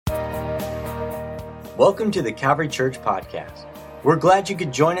Welcome to the Calvary Church Podcast. We're glad you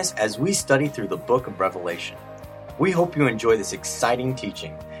could join us as we study through the book of Revelation. We hope you enjoy this exciting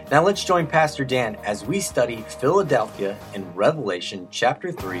teaching. Now let's join Pastor Dan as we study Philadelphia in Revelation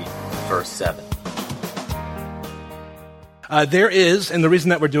chapter 3, verse 7. There is, and the reason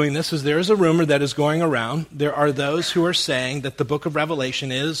that we're doing this is there is a rumor that is going around. There are those who are saying that the book of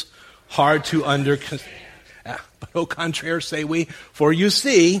Revelation is hard to understand. But au contraire, say we, for you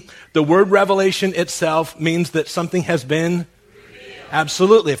see, the word revelation itself means that something has been revealed.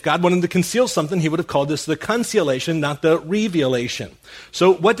 Absolutely. If God wanted to conceal something, he would have called this the concealation, not the revelation.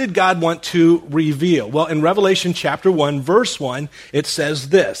 So what did God want to reveal? Well, in Revelation chapter 1, verse 1, it says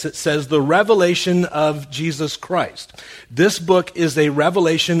this. It says, the revelation of Jesus Christ. This book is a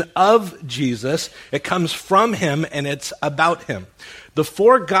revelation of Jesus. It comes from him, and it's about him. The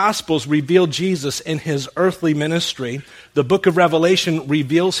four Gospels reveal Jesus in his earthly ministry. The book of Revelation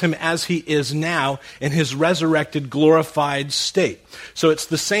reveals him as he is now in his resurrected, glorified state. So it's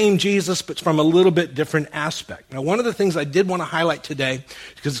the same Jesus, but from a little bit different aspect. Now, one of the things I did want to highlight today,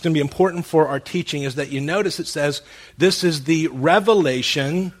 because it's going to be important for our teaching, is that you notice it says, this is the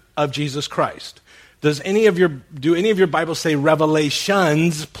revelation of Jesus Christ. Do any of your Bibles say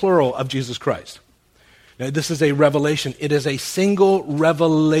revelations, plural, of Jesus Christ? Now, this is a revelation. It is a single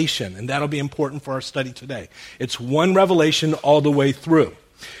revelation, and that'll be important for our study today. It's one revelation all the way through.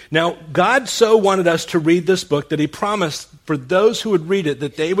 Now, God so wanted us to read this book that he promised for those who would read it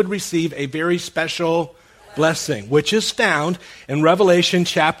that they would receive a very special blessing, which is found in Revelation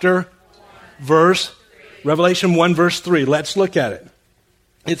 1, verse 3. Let's look at it.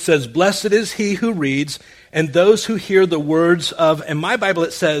 It says, blessed is he who reads and those who hear the words of, in my Bible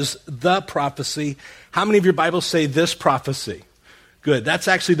it says, the prophecy. How many of your Bibles say this prophecy? Good. That's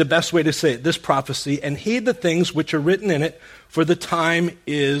actually the best way to say it, this prophecy. And heed the things which are written in it, for the time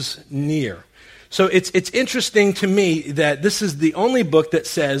is near. So it's interesting to me that this is the only book that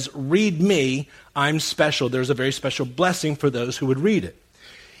says, read me, I'm special. There's a very special blessing for those who would read it.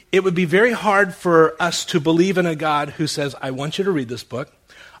 It would be very hard for us to believe in a God who says, I want you to read this book.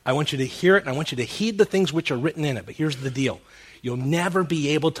 I want you to hear it, and I want you to heed the things which are written in it. But here's the deal. You'll never be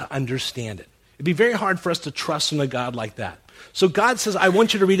able to understand it. It'd be very hard for us to trust in a God like that. So God says, I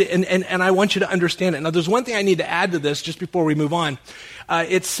want you to read it, and I want you to understand it. Now, there's one thing I need to add to this just before we move on.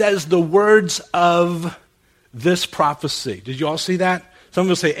 It says the words of this prophecy. Did you all see that? Some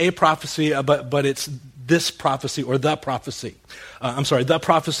will say a prophecy, but it's this prophecy or the prophecy. The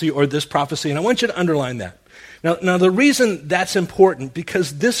prophecy or this prophecy. And I want you to underline that. Now, the reason that's important,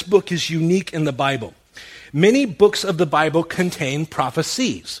 because this book is unique in the Bible. Many books of the Bible contain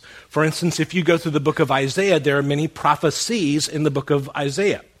prophecies. For instance, if you go through the book of Isaiah, there are many prophecies in the book of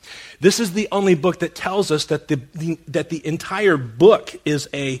Isaiah. This is the only book that tells us that the entire book is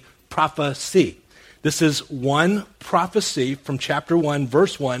a prophecy. This is one prophecy from chapter 1,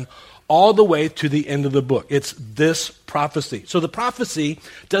 verse 1, all the way to the end of the book. It's this prophecy. So the prophecy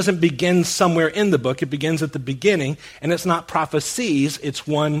doesn't begin somewhere in the book. It begins at the beginning, and it's not prophecies, it's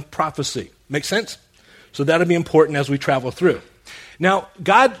one prophecy. Make sense? So that'll be important as we travel through. Now,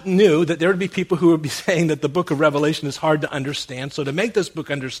 God knew that there would be people who would be saying that the book of Revelation is hard to understand. So to make this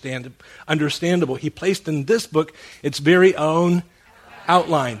book understandable, he placed in this book its very own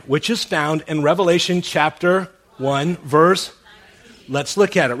outline, which is found in Revelation chapter 1, verse. Let's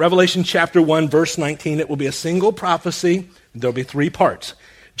look at it. Revelation chapter 1, verse 19. It will be a single prophecy. There'll be three parts.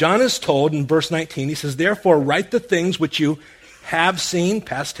 John is told in verse 19, he says, therefore write the things which you have seen,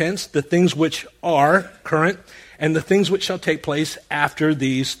 past tense, the things which are current, and the things which shall take place after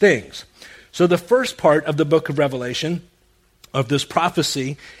these things. So the first part of the book of Revelation, of this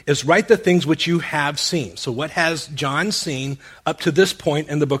prophecy, is write the things which you have seen. So what has John seen up to this point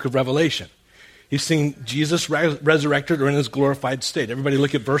in the book of Revelation? He's seen Jesus resurrected or in his glorified state. Everybody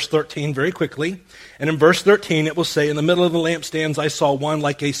look at verse 13 very quickly. And in verse 13, it will say, in the middle of the lampstands, I saw one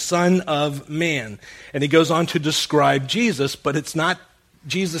like a son of man. And he goes on to describe Jesus, but it's not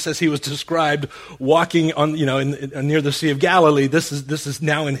Jesus as he was described walking on, near the Sea of Galilee. This is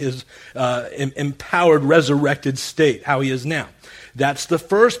now in his empowered, resurrected state, how he is now. That's the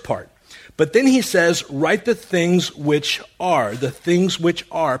first part. But then he says, write the things which are. The things which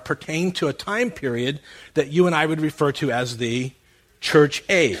are pertain to a time period that you and I would refer to as the church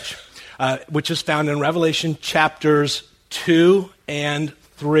age, which is found in Revelation chapters 2 and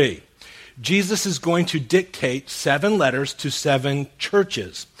 3. Jesus is going to dictate 7 letters to 7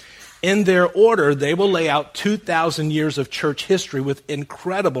 churches. In their order, they will lay out 2,000 years of church history with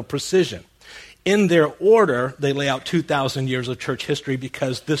incredible precision. In their order, they lay out 2,000 years of church history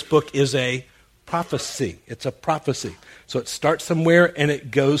because this book is a prophecy. It's a prophecy. So it starts somewhere and it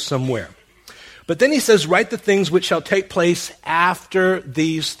goes somewhere. But then he says, write the things which shall take place after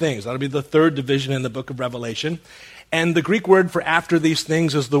these things. That'll be the third division in the book of Revelation. And the Greek word for after these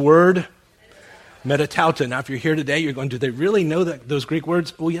things is the word metatauta. Now, if you're here today, you're going, do they really know that those Greek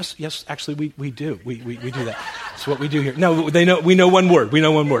words? Well, yes, actually, we do. We do that. That's what we do here. No, we know one word. We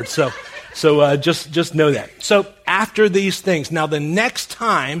know one word. So just know that. So after these things. Now, the next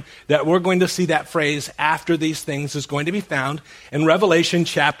time that we're going to see that phrase, after these things, is going to be found in Revelation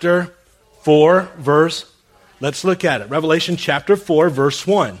chapter 4, let's look at it. Revelation chapter 4, verse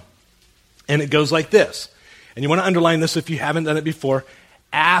 1. And it goes like this. And you want to underline this if you haven't done it before.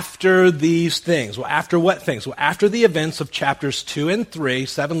 After these things. Well, after what things? Well, after the events of chapters 2 and 3,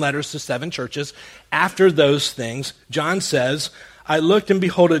 7 letters to 7 churches, after those things, John says, I looked and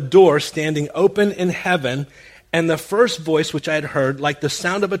behold a door standing open in heaven, and the first voice which I had heard, like the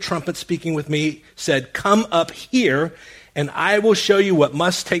sound of a trumpet speaking with me, said, come up here, and I will show you what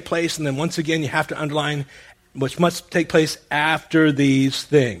must take place. And then once again, you have to underline, which must take place after these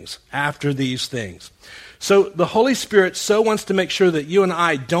things. After these things. So the Holy Spirit so wants to make sure that you and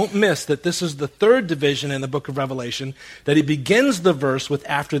I don't miss that this is the third division in the book of Revelation, that he begins the verse with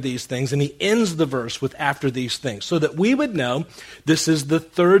after these things, and he ends the verse with after these things, so that we would know this is the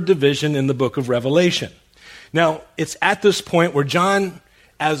third division in the book of Revelation. Now, it's at this point where John,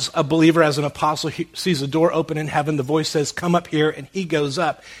 as a believer, as an apostle, he sees a door open in heaven. The voice says, come up here, and he goes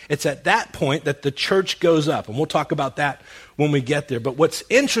up. It's at that point that the church goes up, and we'll talk about that when we get there. But what's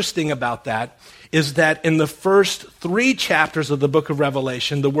interesting about that is that in the first 3 chapters of the book of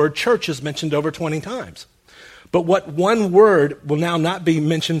Revelation, the word church is mentioned over 20 times. But what one word will now not be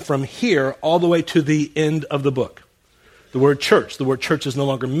mentioned from here all the way to the end of the book? The word church. The word church is no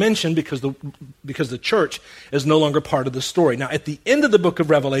longer mentioned because the church is no longer part of the story. Now, at the end of the book of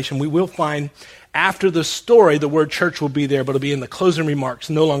Revelation, we will find after the story, the word church will be there, but it'll be in the closing remarks,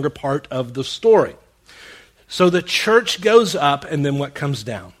 no longer part of the story. So the church goes up, and then what comes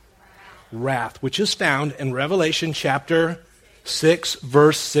down? Wrath, which is found in Revelation chapter 6,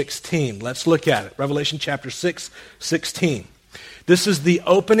 verse 16. Let's look at it. Revelation chapter 6, 16. This is the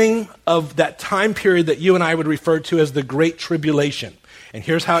opening of that time period that you and I would refer to as the Great Tribulation. And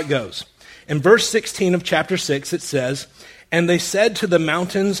here's how it goes. In verse 16 of chapter 6, it says, and they said to the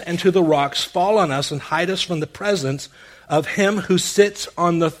mountains and to the rocks, fall on us and hide us from the presence of him who sits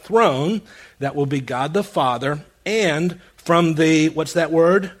on the throne, that will be God the Father, and from the, what's that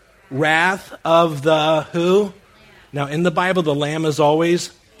word? Wrath of the who? Now, in the Bible, the Lamb is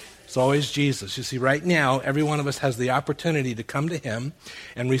always Jesus. You see, right now, every one of us has the opportunity to come to him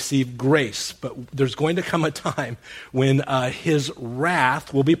and receive grace. But there's going to come a time when his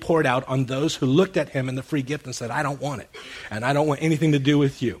wrath will be poured out on those who looked at him in the free gift and said, I don't want it, and I don't want anything to do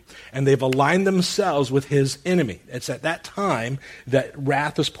with you. And they've aligned themselves with his enemy. It's at that time that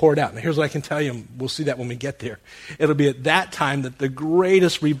wrath is poured out. Now, here's what I can tell you. We'll see that when we get there. It'll be at that time that the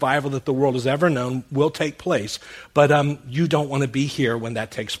greatest revival that the world has ever known will take place. But you don't want to be here when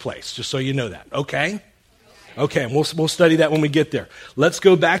that takes place. Just so you know that, okay? Okay, and we'll study that when we get there. Let's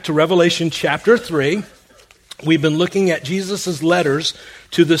go back to Revelation chapter 3. We've been looking at Jesus' letters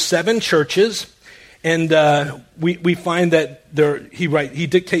to the 7 churches, and we find that he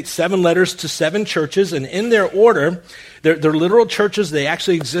dictates 7 letters to 7 churches, and in their order, they're literal churches. They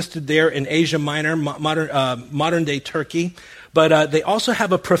actually existed there in Asia Minor, modern-day Turkey. But they also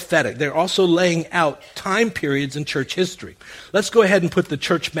have a prophetic. They're also laying out time periods in church history. Let's go ahead and put the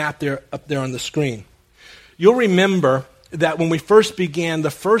church map up there on the screen. You'll remember that when we first began,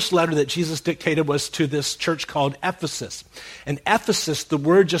 the first letter that Jesus dictated was to this church called Ephesus. And Ephesus, the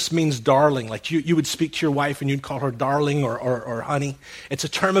word just means darling. Like you would speak to your wife and you'd call her darling or honey. It's a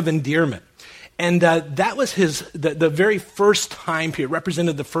term of endearment. And that was the very first time period,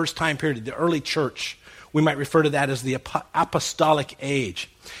 represented the first time period, the early church. We might refer to that as the apostolic age.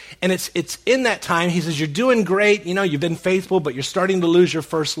 And it's in that time, he says, you're doing great, you've been faithful, but you're starting to lose your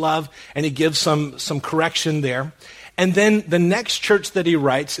first love, and he gives some correction there. And then the next church that he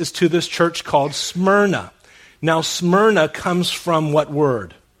writes is to this church called Smyrna. Now, Smyrna comes from what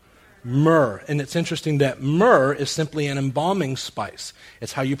word? Myrrh. And it's interesting that myrrh is simply an embalming spice.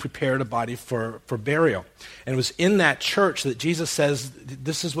 It's how you prepared a body for burial. And it was in that church that Jesus says,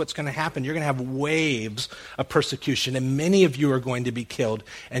 this is what's going to happen. You're going to have waves of persecution, and many of you are going to be killed,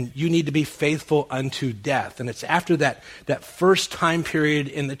 and you need to be faithful unto death. And it's after that first time period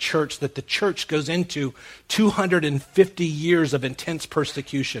in the church that the church goes into 250 years of intense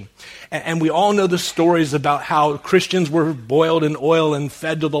persecution. And we all know the stories about how Christians were boiled in oil and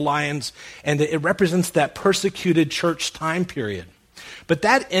fed to the lions, and it represents that persecuted church time period. But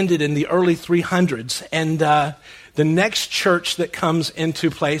that ended in the early 300s, and The next church that comes into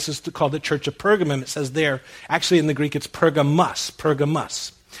place is called the Church of Pergamum. It says there, actually in the Greek it's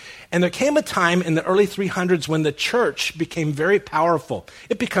Pergamus. And there came a time in the early 300s when the church became very powerful.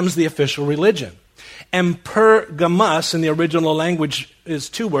 It becomes the official religion. And Pergamus in the original language is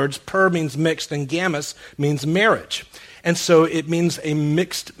two words. Per means mixed and gamus means marriage. And so it means a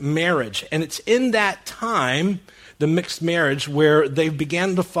mixed marriage. And it's in that time, the mixed marriage, where they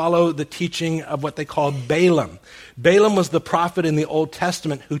began to follow the teaching of what they called Balaam. Balaam was the prophet in the Old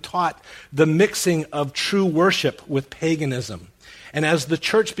Testament who taught the mixing of true worship with paganism. And as the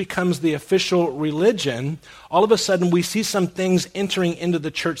church becomes the official religion, all of a sudden we see some things entering into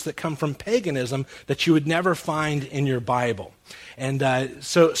the church that come from paganism that you would never find in your Bible. And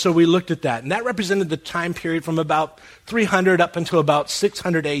so we looked at that. And that represented the time period from about 300 up until about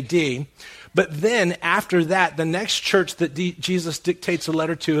 600 AD. But then after that, the next church that Jesus dictates a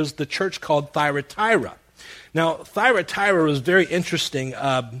letter to is the church called Thyatira. Now, Thyatira was very interesting.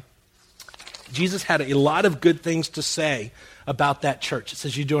 Jesus had a lot of good things to say about that church. It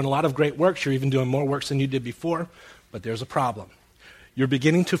says you're doing a lot of great works. You're even doing more works than you did before, but there's a problem. You're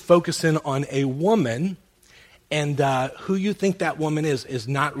beginning to focus in on a woman, and who you think that woman is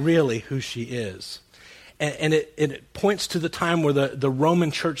not really who she is. And it points to the time where the Roman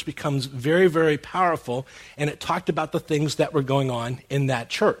church becomes very, very powerful, and it talked about the things that were going on in that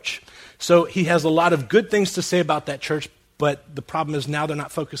church. So he has a lot of good things to say about that church, but the problem is now they're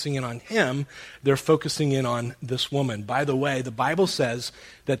not focusing in on him, they're focusing in on this woman. By the way, the Bible says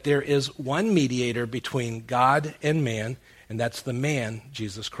that there is one mediator between God and man, and that's the man,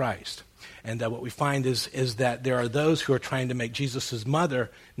 Jesus Christ. And what we find is that there are those who are trying to make Jesus'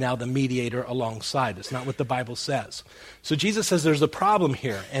 mother now the mediator alongside. It's not what the Bible says. So Jesus says there's a problem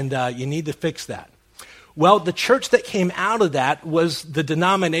here, and you need to fix that. Well, the church that came out of that was the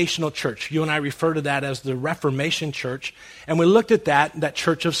denominational church. You and I refer to that as the Reformation church. And we looked at that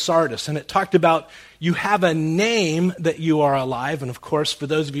church of Sardis. And it talked about you have a name that you are alive. And of course, for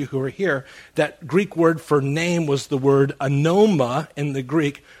those of you who are here, that Greek word for name was the word anoma in the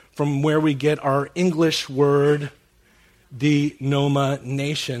Greek, from where we get our English word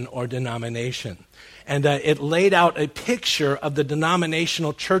denomination or denomination. And it laid out a picture of the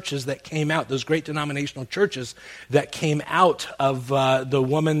denominational churches that came out, those great denominational churches that came out of the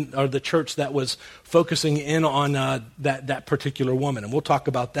woman or the church that was focusing in on that particular woman. And we'll talk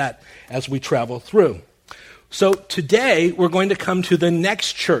about that as we travel through. So today we're going to come to the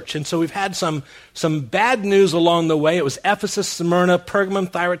next church. And so we've had some bad news along the way. It was Ephesus, Smyrna, Pergamum,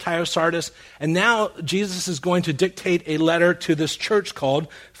 Thyatira, Sardis. And now Jesus is going to dictate a letter to this church called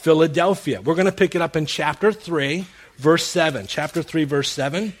Philadelphia. We're going to pick it up in chapter 3, verse 7. Chapter 3, verse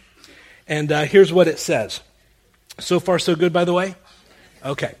 7. And here's what it says. So far, so good, by the way?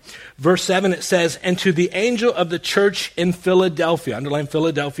 Okay. Verse 7, it says, "And to the angel of the church in Philadelphia," underline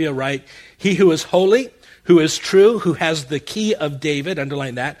Philadelphia, right? "He who is holy, who is true, who has the key of David,"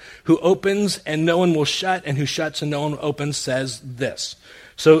 underline that, "who opens and no one will shut, and who shuts and no one opens, says this."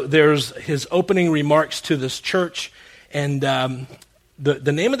 So there's his opening remarks to this church, and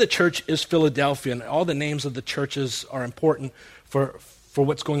the name of the church is Philadelphia, and all the names of the churches are important for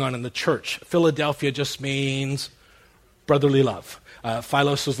what's going on in the church. Philadelphia just means brotherly love.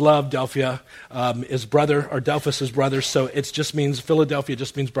 Philos is love, Delphia is brother, or Delphus is brother, so it just means, Philadelphia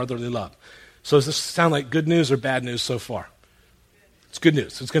just means brotherly love. So does this sound like good news or bad news so far? It's good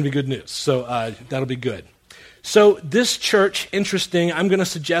news. It's going to be good news. So that'll be good. So this church, interesting, I'm going to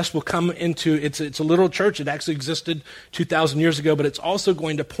suggest will come into, it's a little church. It actually existed 2,000 years ago, but it's also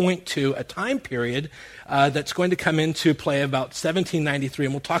going to point to a time period that's going to come into play about 1793,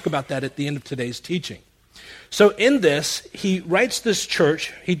 and we'll talk about that at the end of today's teaching. So in this, he writes this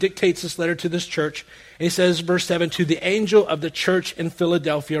church, he dictates this letter to this church, and he says, verse 7, "To the angel of the church in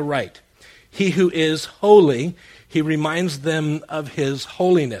Philadelphia write, he who is holy," he reminds them of his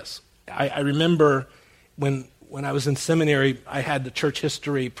holiness. I remember when I was in seminary, I had the church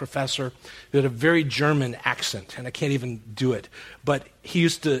history professor who had a very German accent, and I can't even do it. But he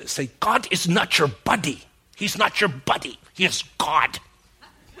used to say, "God is not your buddy. He's not your buddy. He is God."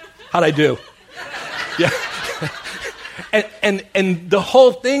 How'd I do? Yeah. And the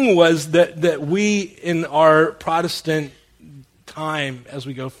whole thing was that we, in our Protestant time, as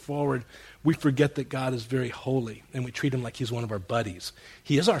we go forward, we forget that God is very holy, and we treat him like he's one of our buddies.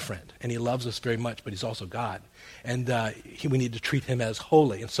 He is our friend, and he loves us very much, but he's also God. And we need to treat him as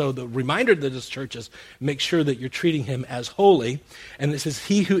holy. And so the reminder to this church is make sure that you're treating him as holy. And it says,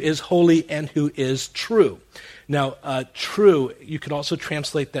 "He who is holy and who is true." Now, true, you could also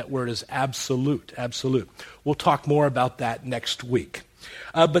translate that word as absolute, absolute. We'll talk more about that next week.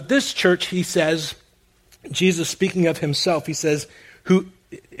 But this church, he says, Jesus, speaking of himself, he says,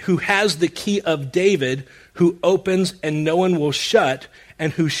 who has the key of David, who opens and no one will shut,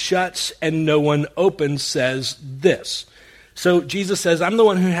 and who shuts and no one opens, says this. So Jesus says, I'm the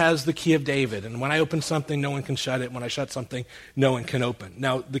one who has the key of David, and when I open something, no one can shut it. When I shut something, no one can open.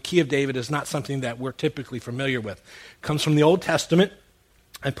 Now, the key of David is not something that we're typically familiar with. It comes from the Old Testament.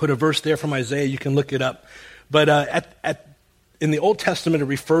 I put a verse there from Isaiah. You can look it up. But in the Old Testament, it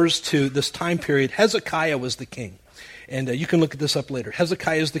refers to this time period. Hezekiah was the king. And you can look this up later.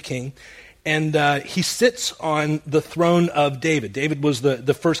 Hezekiah is the king. And he sits on the throne of David. David was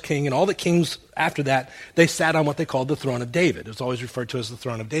the first king, and all the kings after that, they sat on what they called the throne of David. It was always referred to as the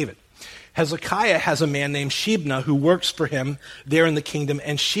throne of David. Hezekiah has a man named Shebna who works for him there in the kingdom,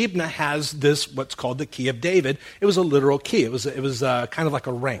 and Shebna has this, what's called the key of David. It was a literal key. It was kind of like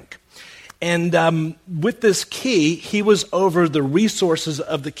a rank. And with this key, he was over the resources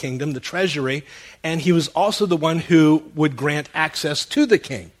of the kingdom, the treasury, and he was also the one who would grant access to the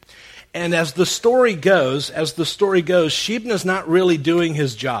king. And as the story goes, Shebna's not really doing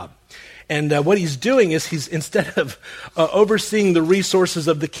his job. And what he's doing is he's, instead of overseeing the resources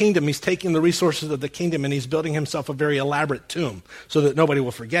of the kingdom, he's taking the resources of the kingdom and he's building himself a very elaborate tomb so that nobody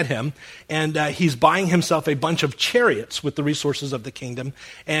will forget him. And he's buying himself a bunch of chariots with the resources of the kingdom.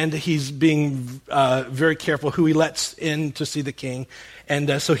 And he's being very careful who he lets in to see the king.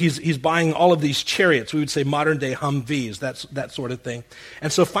 And so he's buying all of these chariots. We would say modern-day Humvees, that sort of thing.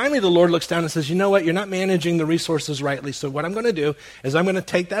 And so finally the Lord looks down and says, you know what? You're not managing the resources rightly. So what I'm going to do is I'm going to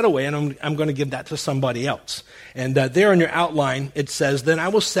take that away and I'm going to give that to somebody else. And there in your outline, it says, then I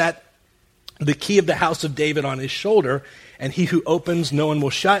will set the key of the house of David on his shoulder, and he who opens, no one will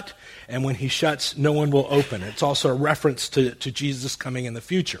shut, and when he shuts, no one will open. It's also a reference to Jesus coming in the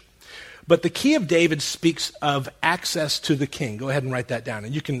future. But the key of David speaks of access to the king. Go ahead and write that down,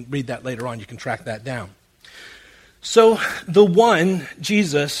 and you can read that later on. You can track that down. So the one,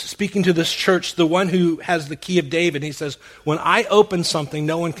 Jesus, speaking to this church, the one who has the key of David, he says, when I open something,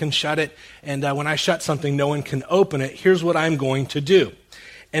 no one can shut it, and when I shut something, no one can open it. Here's what I'm going to do.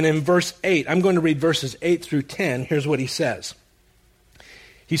 And in verse 8, I'm going to read verses 8 through 10. Here's what he says.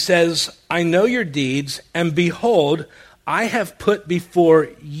 He says, I know your deeds, and behold, I have put before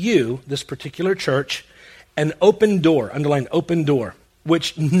you, this particular church, an open door, underline open door,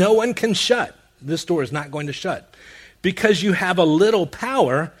 which no one can shut. This door is not going to shut. Because you have a little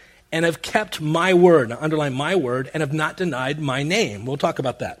power and have kept my word, now underline my word, and have not denied my name. We'll talk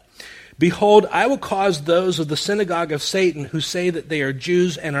about that. Behold, I will cause those of the synagogue of Satan who say that they are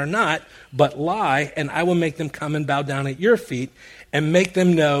Jews and are not, but lie, and I will make them come and bow down at your feet and make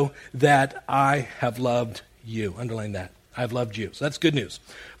them know that I have loved you. Underline that. I've loved you. So that's good news.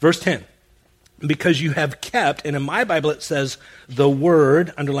 Verse 10. Because you have kept, and in my Bible it says the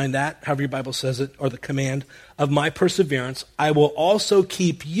word, underline that, however your Bible says it, or the command of my perseverance, I will also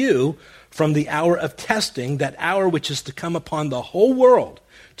keep you from the hour of testing, that hour which is to come upon the whole world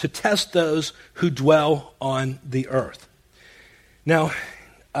to test those who dwell on the earth. Now,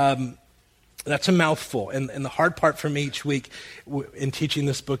 that's a mouthful. And the hard part for me each week in teaching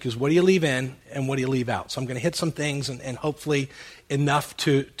this book is what do you leave in and what do you leave out? So I'm going to hit some things and hopefully enough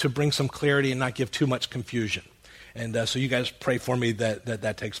to bring some clarity and not give too much confusion. And so you guys pray for me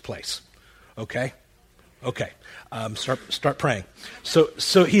that takes place. Okay? Okay. Start praying.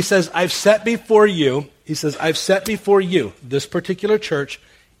 So he says, I've set before you, this particular church,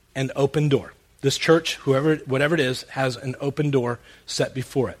 an open door. This church, whatever it is, has an open door set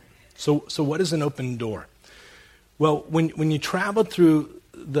before it. So what is an open door? Well, when you travel through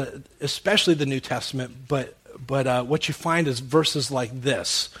especially the New Testament, but what you find is verses like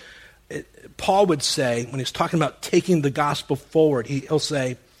this. Paul would say, when he's talking about taking the gospel forward, he'll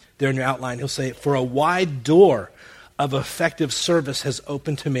say, there in your outline, he'll say, for a wide door of effective service has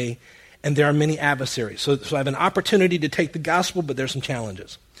opened to me, and there are many adversaries. So I have an opportunity to take the gospel, but there's some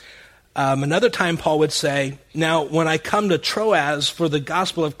challenges. Another time Paul would say, now when I come to Troas for the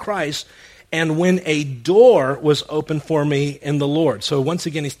gospel of Christ, and when a door was opened for me in the Lord. So once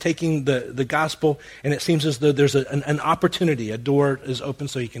again, he's taking the gospel, and it seems as though there's an opportunity. A door is open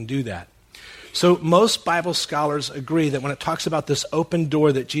so he can do that. So most Bible scholars agree that when it talks about this open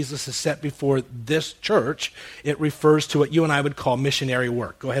door that Jesus has set before this church, it refers to what you and I would call missionary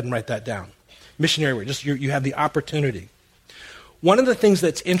work. Go ahead and write that down. Missionary work, just you have the opportunity. One of the things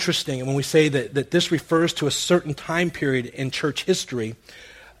that's interesting, and when we say that this refers to a certain time period in church history,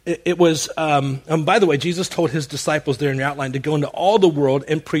 it was, by the way, Jesus told his disciples there in your outline to go into all the world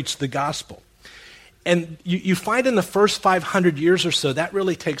and preach the gospel. And you find in the first 500 years or so, that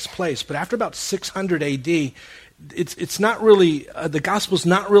really takes place. But after about 600 AD, it's not really, the gospel's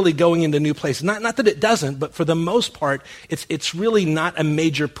not really going into new places. Not that it doesn't, but for the most part, it's really not a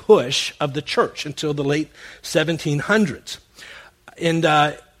major push of the church until the late 1700s. And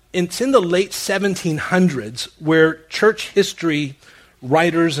it's in the late 1700s where church history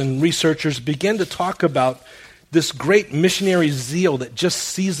writers and researchers begin to talk about this great missionary zeal that just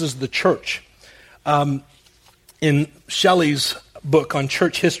seizes the church. In Shelley's book on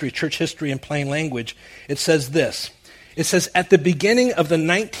church history in plain language, it says this. It says, at the beginning of the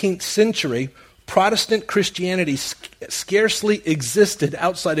 19th century, Protestant Christianity scarcely existed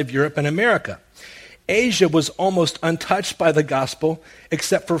outside of Europe and America. Asia was almost untouched by the gospel,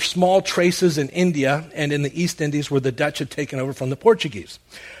 except for small traces in India and in the East Indies where the Dutch had taken over from the Portuguese.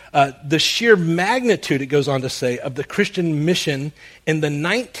 The sheer magnitude, it goes on to say, of the Christian mission in the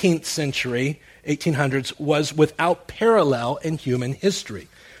 19th century, 1800s, was without parallel in human history.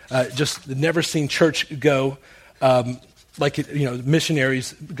 Just never seen church go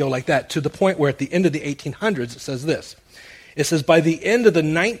missionaries go like that, to the point where at the end of the 1800s, it says this. It says, by the end of the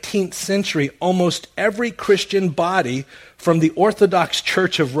 19th century, almost every Christian body, from the Orthodox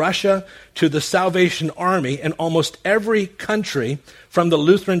Church of Russia to the Salvation Army, and almost every country, from the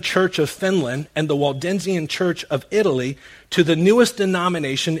Lutheran Church of Finland and the Waldensian Church of Italy to the newest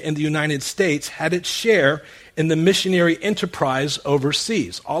denomination in the United States, had its share in the missionary enterprise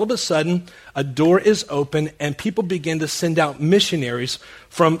overseas. All of a sudden, a door is open and people begin to send out missionaries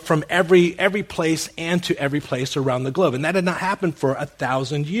from every place and to every place around the globe. And that had not happened for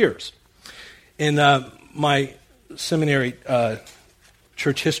 1,000 years. In my seminary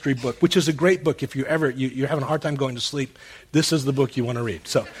church history book, which is a great book if you're having a hard time going to sleep, this is the book you want to read.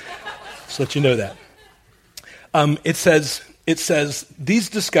 So, just let you know that. It says, these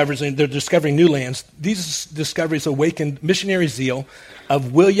discoveries, and they're discovering new lands, these discoveries awakened missionary zeal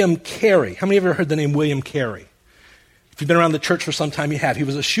of William Carey. How many of you have heard the name William Carey? If you've been around the church for some time, you have. He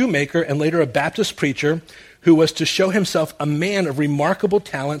was a shoemaker and later a Baptist preacher who was to show himself a man of remarkable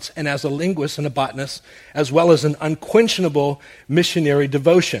talents and as a linguist and a botanist, as well as an unquenchable missionary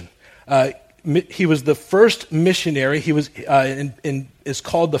devotion. He was the first missionary. He was is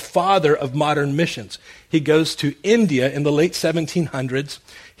called the father of modern missions. He goes to India in the late 1700s.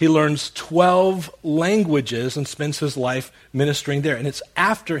 He learns 12 languages and spends his life ministering there. And it's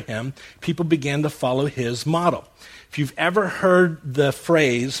after him people began to follow his model. If you've ever heard the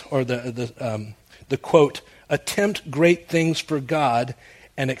phrase or the quote, attempt great things for God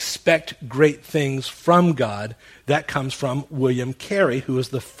and expect great things from God, that comes from William Carey, who is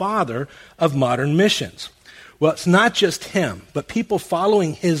the father of modern missions. Well, it's not just him, but people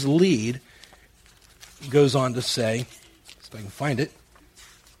following his lead, goes on to say, if I can find it.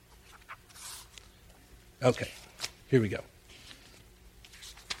 Okay, here we go.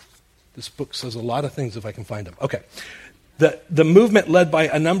 This book says a lot of things if I can find them. Okay. The movement led by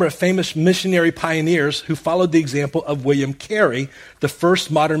a number of famous missionary pioneers who followed the example of William Carey, the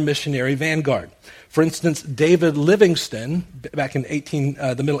first modern missionary vanguard. For instance, David Livingstone, back in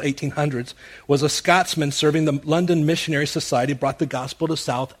the middle 1800s, was a Scotsman serving the London Missionary Society, brought the gospel to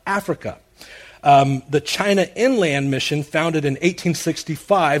South Africa. The China Inland Mission, founded in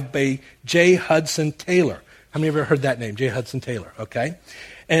 1865 by J. Hudson Taylor. How many of you have heard that name, J. Hudson Taylor? Okay.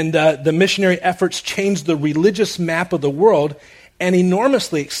 And the missionary efforts changed the religious map of the world and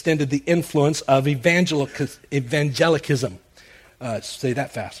enormously extended the influence of evangelicism. Say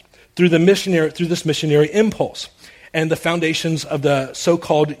that fast. Through this missionary impulse and the foundations of the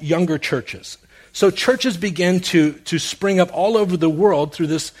so-called younger churches. So churches began to spring up all over the world through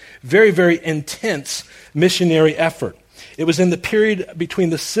this very, very intense missionary effort. It was in the period between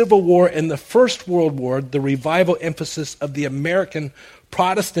the Civil War and the First World War, the revival emphasis of the American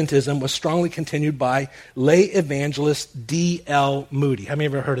Protestantism was strongly continued by lay evangelist D.L. Moody. How many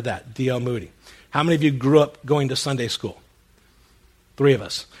of you ever heard of that, D.L. Moody? How many of you grew up going to Sunday school? 3 of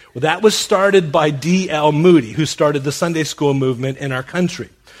us. Well, that was started by D.L. Moody, who started the Sunday school movement in our country.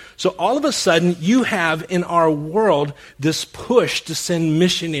 So all of a sudden, you have in our world this push to send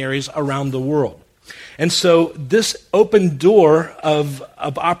missionaries around the world. And so this open door of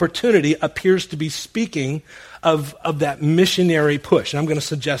opportunity appears to be speaking of that missionary push. And I'm going to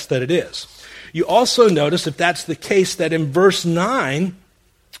suggest that it is. You also notice, if that's the case, that in verse 9,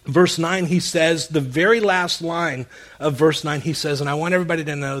 he says, the very last line of verse 9, he says, and I want everybody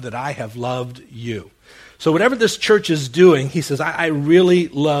to know that I have loved you. So whatever this church is doing, he says, I really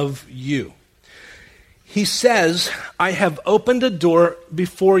love you. He says, I have opened a door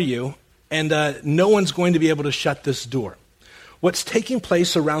before you, and no one's going to be able to shut this door. What's taking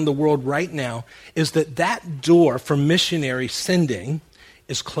place around the world right now is that door for missionary sending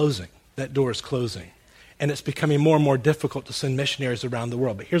is closing. That door is closing. and it's becoming more and more difficult to send missionaries around the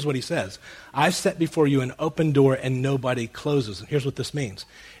world. But here's what he says. I've set before you an open door and nobody closes. And here's what this means.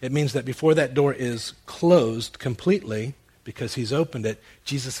 It means that before that door is closed completely, because he's opened it,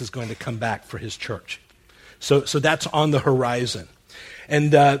 Jesus is going to come back for his church. So that's on the horizon.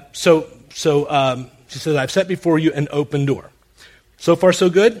 And so he says, I've set before you an open door. So far, so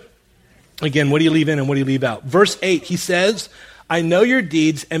good? Again, what do you leave in and what do you leave out? Verse 8, he says, I know your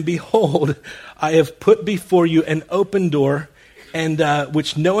deeds, and behold, I have put before you an open door, and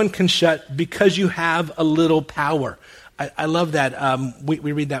which no one can shut, because you have a little power. I love that.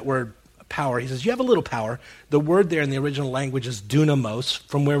 We read that word power. He says, you have a little power. The word there in the original language is dunamos,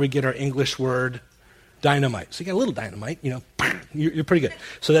 from where we get our English word dynamite. So you got a little dynamite, you're pretty good.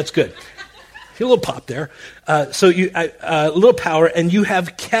 So that's good. A little pop there. So you a little power, and you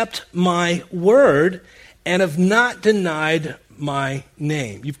have kept my word and have not denied my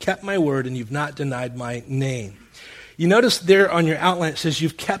name. You've kept my word and you've not denied my name. You notice there on your outline it says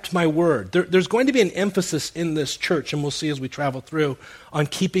you've kept my word. There's going to be an emphasis in this church, and we'll see as we travel through, on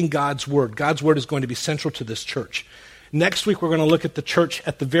keeping God's word. God's word is going to be central to this church. Next week we're going to look at the church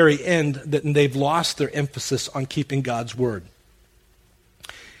at the very end, that they've lost their emphasis on keeping God's word.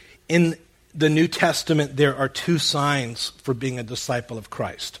 In the New Testament, there are two signs for being a disciple of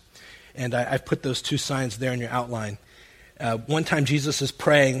Christ. And I've put those two signs there in your outline. One time Jesus is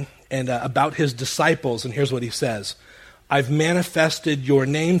praying and about his disciples, and here's what he says. I've manifested your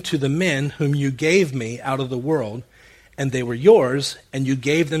name to the men whom you gave me out of the world, and they were yours, and you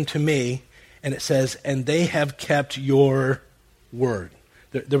gave them to me. And it says, and they have kept your word.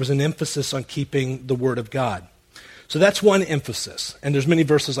 There was an emphasis on keeping the word of God. So that's one emphasis, and there's many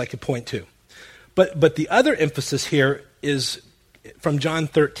verses I could point to. But the other emphasis here is from John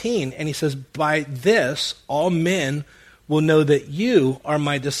 13, and he says, by this all men will know that you are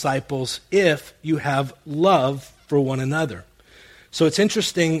my disciples if you have love for one another. So it's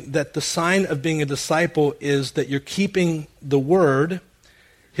interesting that the sign of being a disciple is that you're keeping the word,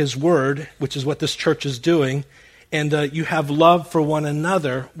 his word, which is what this church is doing, and you have love for one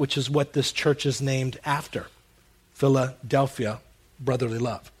another, which is what this church is named after, Philadelphia, brotherly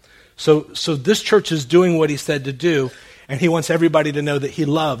love. So this church is doing what he said to do, and he wants everybody to know that he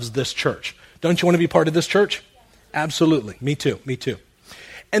loves this church. Don't you want to be part of this church? Absolutely. Me too.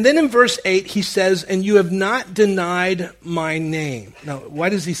 And then in verse 8, he says, and you have not denied my name. Now, why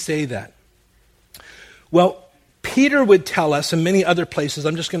does he say that? Well, Peter would tell us, in many other places,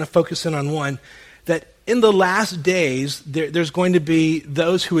 I'm just going to focus in on one, that in the last days, there's going to be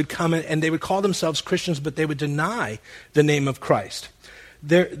those who would come in, and they would call themselves Christians, but they would deny the name of Christ.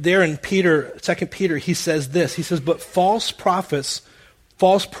 There in 2 Peter, he says this. He says, but false prophets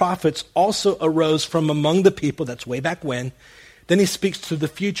also arose from among the people. That's way back when. Then he speaks to the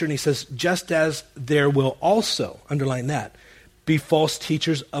future, and he says, just as there will also, underline that, be false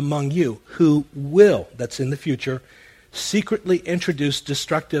teachers among you who will, that's in the future, secretly introduce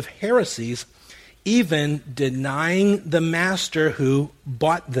destructive heresies, even denying the master who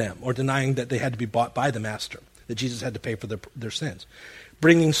bought them, or denying that they had to be bought by the master, that Jesus had to pay for their sins,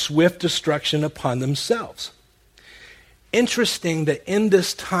 bringing swift destruction upon themselves. Interesting that in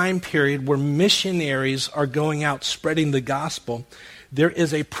this time period where missionaries are going out spreading the gospel, there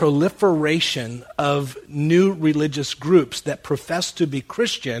is a proliferation of new religious groups that profess to be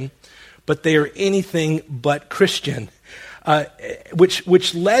Christian, but they are anything but Christian,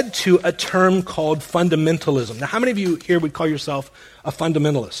 which led to a term called fundamentalism. Now, how many of you here would call yourself a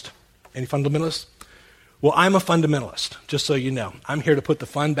fundamentalist? Any fundamentalists? Well, I'm a fundamentalist, just so you know. I'm here to put the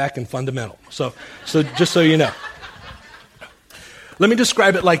fun back in fundamental. So just so you know. Let me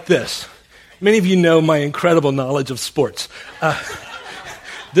describe it like this. Many of you know my incredible knowledge of sports.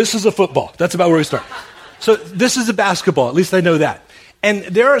 This is a football. That's about where we start. So this is a basketball. At least I know that. And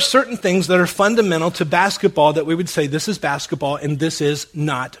there are certain things that are fundamental to basketball that we would say this is basketball and this is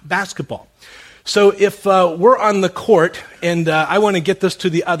not basketball. So if we're on the court and I want to get this to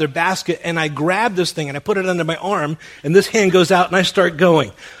the other basket and I grab this thing and I put it under my arm and this hand goes out and I start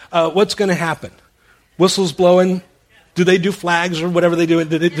going, what's going to happen? Whistles blowing? Do they do flags or whatever they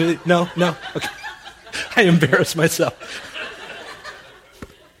do? No? Okay. I embarrass myself.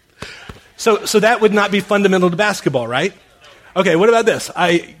 So that would not be fundamental to basketball, right? Okay, what about this?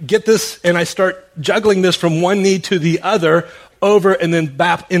 I get this and I start juggling this from one knee to the other over and then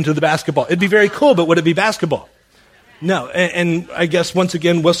back into the basketball. It'd be very cool, but would it be basketball? No. And I guess once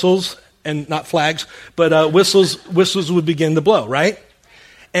again, whistles and not flags, but whistles would begin to blow, right?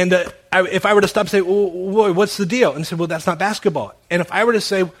 And if I were to stop and say, well, what's the deal? And say, well, that's not basketball. And if I were to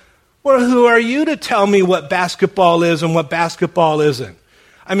say, well, who are you to tell me what basketball is and what basketball isn't?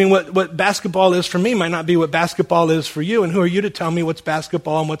 I mean, what basketball is for me might not be what basketball is for you, and who are you to tell me what's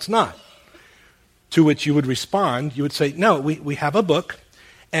basketball and what's not? To which you would respond, you would say, no, we have a book,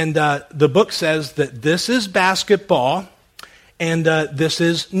 and the book says that this is basketball, and this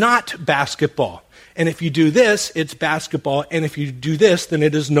is not basketball. And if you do this, it's basketball, and if you do this, then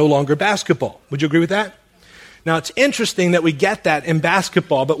it is no longer basketball. Would you agree with that? Now, it's interesting that we get that in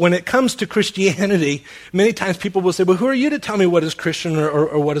basketball, but when it comes to Christianity, many times people will say, well, who are you to tell me what is Christian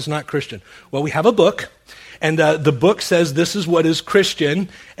or what is not Christian? Well, we have a book, and the book says this is what is Christian,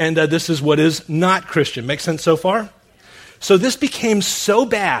 and this is what is not Christian. Make sense so far? So this became so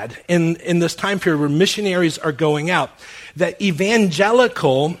bad in this time period where missionaries are going out that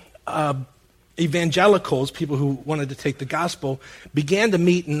evangelicals, people who wanted to take the gospel, began to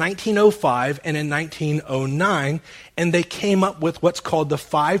meet in 1905 and in 1909, and they came up with what's called the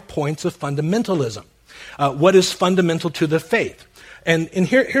 5 points of fundamentalism. What is fundamental to the faith? And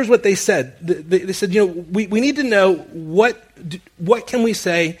here's what they said. They said, we need to know what can we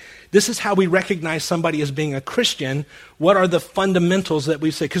say. This is how we recognize somebody as being a Christian. What are the fundamentals that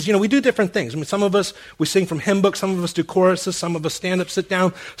we say? Because, we do different things. I mean, some of us, we sing from hymn books. Some of us do choruses. Some of us stand up, sit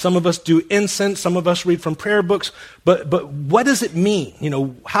down. Some of us do incense. Some of us read from prayer books. But what does it mean?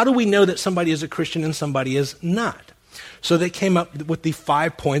 How do we know that somebody is a Christian and somebody is not? So they came up with the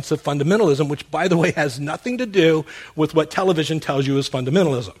 5 points of fundamentalism, which, by the way, has nothing to do with what television tells you is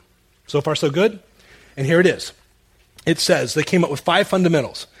fundamentalism. So far, so good? And here it is. It says they came up with 5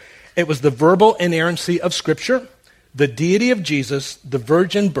 fundamentals. It was the verbal inerrancy of Scripture, the deity of Jesus, the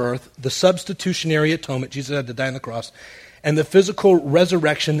virgin birth, the substitutionary atonement, Jesus had to die on the cross, and the physical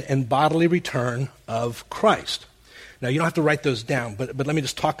resurrection and bodily return of Christ. Now, you don't have to write those down, but let me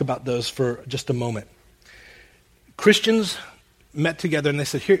just talk about those for just a moment. Christians met together and they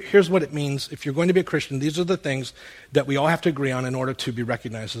said, here's what it means. If you're going to be a Christian, these are the things that we all have to agree on in order to be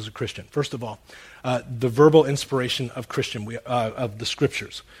recognized as a Christian. First of all, the verbal inspiration of of the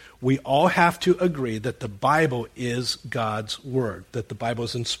Scriptures. We all have to agree that the Bible is God's Word, that the Bible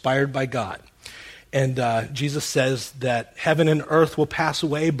is inspired by God. And Jesus says that heaven and earth will pass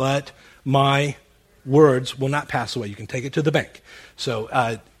away, but my words will not pass away. You can take it to the bank.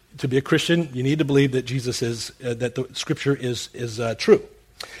 So to be a Christian, you need to believe that that the Scripture is true.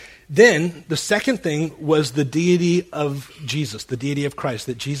 Then the second thing was the deity of Jesus, the deity of Christ,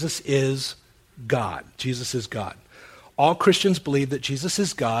 that Jesus is God. Jesus is God. All Christians believe that Jesus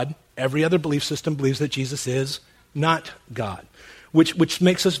is God. Every other belief system believes that Jesus is not God, which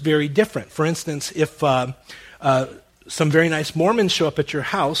makes us very different. For instance, if some very nice Mormons show up at your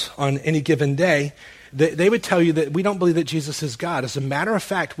house on any given day, they would tell you that we don't believe that Jesus is God. As a matter of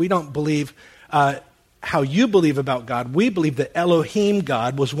fact, we don't believe how you believe about God. We believe that Elohim,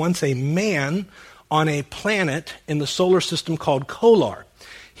 God, was once a man on a planet in the solar system called Kolar.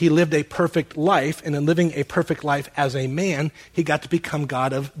 He lived a perfect life, and in living a perfect life as a man, he got to become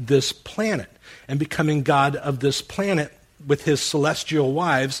God of this planet. And becoming God of this planet with his celestial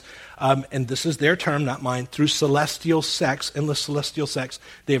wives, and this is their term, not mine, through celestial sex, endless celestial sex,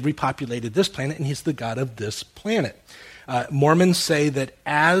 they have repopulated this planet, and he's the God of this planet. Mormons say that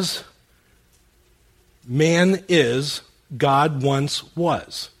as man is, God once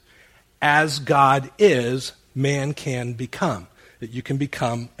was. As God is, man can become. That you can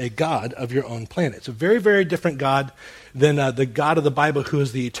become a God of your own planet. It's a very, very different God than the God of the Bible, who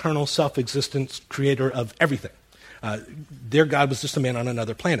is the eternal, self-existent creator of everything. Their God was just a man on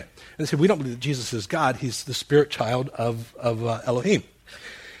another planet. And they said, we don't believe that Jesus is God. He's the spirit child of Elohim.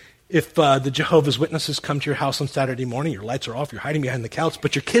 If the Jehovah's Witnesses come to your house on Saturday morning, your lights are off, you're hiding behind the couch,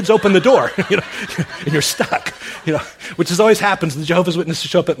 but your kids open the door, and you're stuck, which always happens. The Jehovah's Witnesses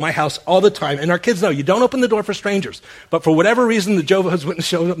show up at my house all the time, and our kids know you don't open the door for strangers. But for whatever reason, the Jehovah's Witness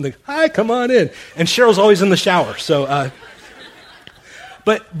shows up and they, hi, come on in. And Cheryl's always in the shower. So,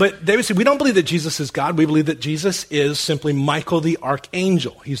 but they would say, we don't believe that Jesus is God. We believe that Jesus is simply Michael the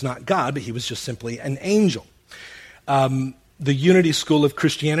archangel. He's not God, but he was just simply an angel. The Unity School of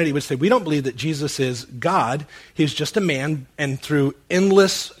Christianity would say, we don't believe that Jesus is God. He's just a man, and through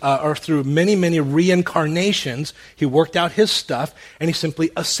through many, many reincarnations, he worked out his stuff, and he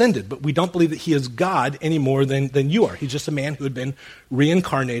simply ascended. But we don't believe that he is God any more than you are. He's just a man who had been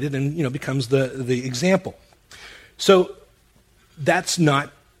reincarnated and, becomes the example. So that's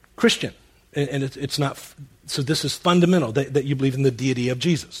not Christian, and it's not. So this is fundamental, that you believe in the deity of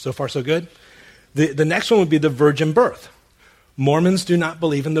Jesus. So far, so good? The next one would be the virgin birth. Mormons do not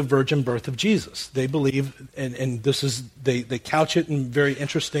believe in the virgin birth of Jesus. They believe, and this is, they couch it in very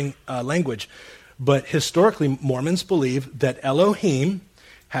interesting language, but historically Mormons believe that Elohim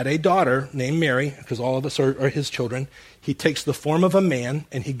had a daughter named Mary, because all of us are his children. He takes the form of a man,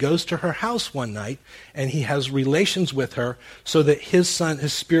 and he goes to her house one night, and he has relations with her so that his son,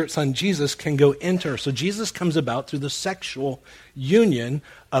 his spirit son Jesus, can go into her. So Jesus comes about through the sexual union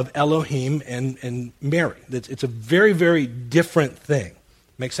of Elohim and Mary. It's a very, very different thing.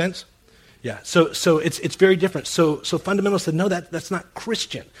 Make sense? Yeah, so it's very different. So fundamentalists said, no, that's not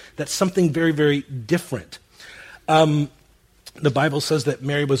Christian. That's something very, very different. The Bible says that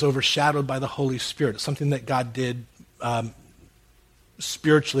Mary was overshadowed by the Holy Spirit. It's something that God did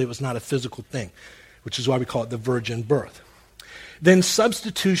spiritually. It was not a physical thing, which is why we call it the virgin birth. Then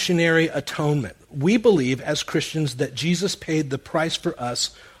substitutionary atonement. We believe as Christians that Jesus paid the price for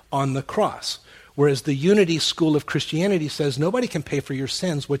us on the cross. Whereas the Unity School of Christianity says nobody can pay for your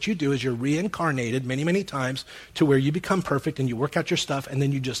sins. What you do is you're reincarnated many, many times to where you become perfect and you work out your stuff and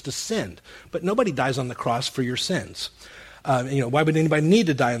then you just ascend. But nobody dies on the cross for your sins. Why would anybody need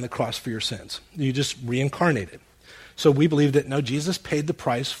to die on the cross for your sins? You just reincarnated. So we believe that, no, Jesus paid the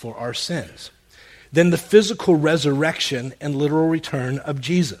price for our sins. Then the physical resurrection and literal return of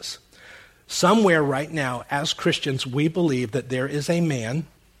Jesus. Somewhere right now, as Christians, we believe that there is a man,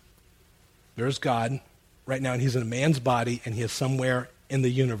 there's God right now, and he's in a man's body, and he is somewhere in the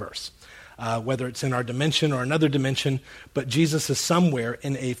universe, whether it's in our dimension or another dimension, but Jesus is somewhere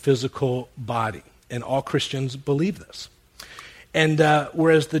in a physical body, and all Christians believe this. And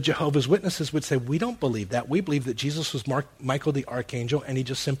whereas the Jehovah's Witnesses would say, we don't believe that. We believe that Jesus was Michael the Archangel, and he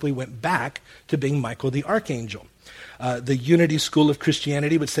just simply went back to being Michael the Archangel. The Unity School of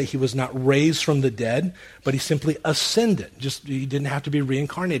Christianity would say he was not raised from the dead, but he simply ascended. He didn't have to be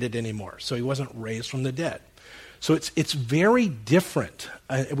reincarnated anymore, so he wasn't raised from the dead. So it's very different,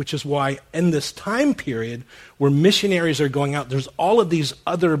 which is why in this time period where missionaries are going out, there's all of these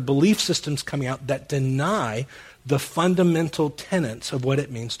other belief systems coming out that deny the fundamental tenets of what it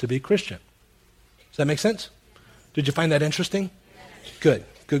means to be Christian. Does that make sense? Did you find that interesting? Good.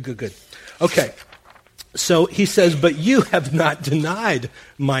 Okay. So he says, but you have not denied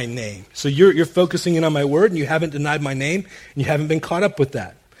my name. So you're focusing in on my word, and you haven't denied my name, and you haven't been caught up with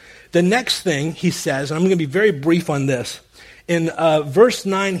that. The next thing he says, and I'm going to be very brief on this. In verse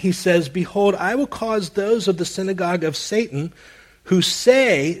 9, he says, behold, I will cause those of the synagogue of Satan who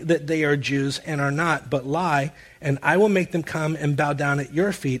say that they are Jews and are not, but lie, and I will make them come and bow down at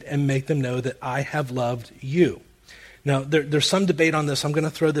your feet and make them know that I have loved you. Now, there's some debate on this. I'm going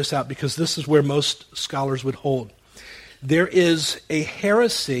to throw this out because this is where most scholars would hold. There is a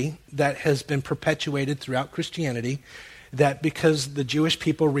heresy that has been perpetuated throughout Christianity that because the Jewish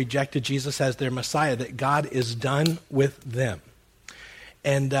people rejected Jesus as their Messiah, that God is done with them.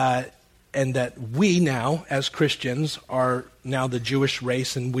 And that we now, as Christians, are now the Jewish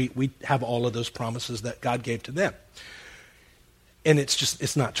race, and we have all of those promises that God gave to them. And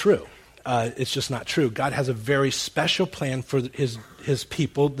it's not true. It's just not true. God has a very special plan for his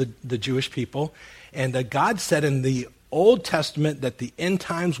people, the Jewish people. And God said in the Old Testament that the end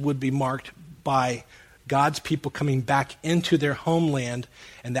times would be marked by God's people coming back into their homeland,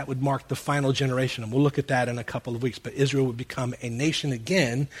 and that would mark the final generation. And we'll look at that in a couple of weeks. But Israel would become a nation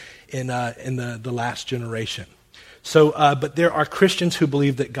again in the last generation. So, but there are Christians who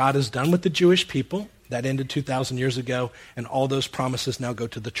believe that God is done with the Jewish people. That ended 2,000 years ago, and all those promises now go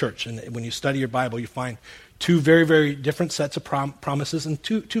to the church. And when you study your Bible, you find two very, very different sets of promises and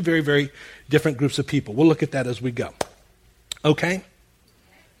two very, very different groups of people. We'll look at that as we go. Okay?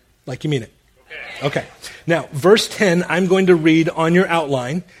 Like you mean it? Okay. Now, verse 10, I'm going to read on your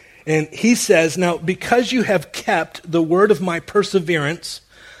outline. And he says, now, because you have kept the word of my perseverance,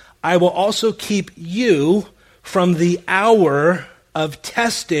 I will also keep you from the hour of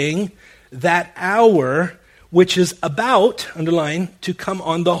testing, that hour which is about, underline, to come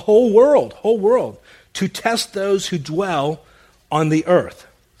on the whole world, to test those who dwell on the earth.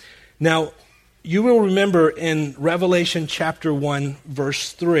 Now, you will remember in Revelation chapter 1,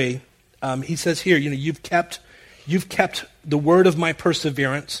 verse 3, he says here, you've kept the word of my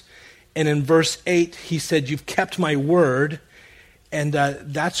perseverance. And in verse 8, he said, you've kept my word. And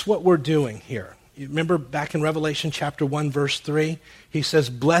that's what we're doing here. You remember back in Revelation chapter 1, verse 3, he says,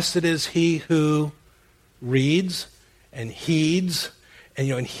 blessed is he who reads and heeds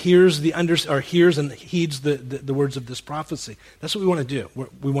and hears and heeds the words of this prophecy. That's what we want to do.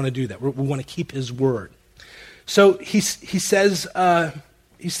 We want to do that. We want to keep his word. So he says that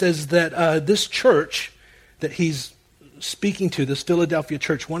this church that he's speaking to, this Philadelphia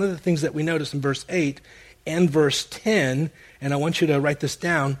church, one of the things that we notice in verse 8 and verse 10, and I want you to write this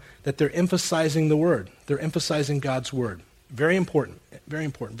down, that they're emphasizing the word. They're emphasizing God's word. Very important, very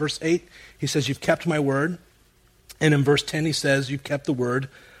important. Verse 8, he says, you've kept my word. And in verse 10, he says, you've kept the word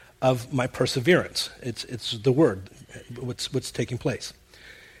of my perseverance. It's the word, what's taking place.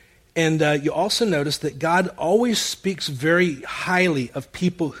 And you also notice that God always speaks very highly of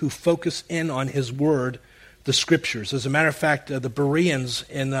people who focus in on his word, the scriptures. As a matter of fact, the Bereans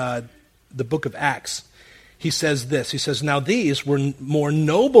in the book of Acts, he says this. He says, now these were more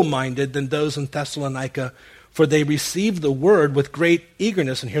noble-minded than those in Thessalonica, for they received the word with great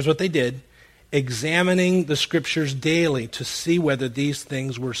eagerness. And here's what they did: examining the scriptures daily to see whether these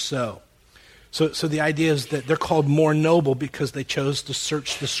things were so. So the idea is that they're called more noble because they chose to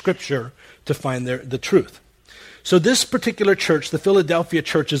search the scripture to find the truth. So this particular church, the Philadelphia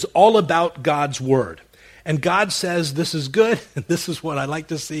church, is all about God's word. And God says, this is good, and this is what I like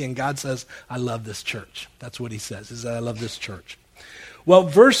to see. And God says, I love this church. That's what he says, is that I love this church. Well,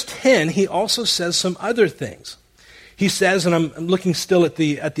 verse 10, he also says some other things. He says, and I'm looking still at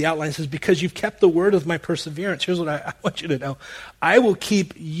the outline, he says, because you've kept the word of my perseverance. Here's what I want you to know. I will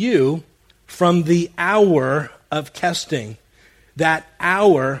keep you from the hour of testing, that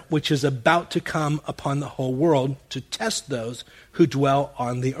hour which is about to come upon the whole world to test those who dwell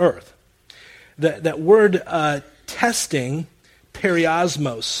on the earth. That word testing,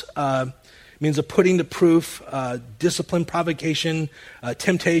 periosmos, means a putting to proof, discipline, provocation,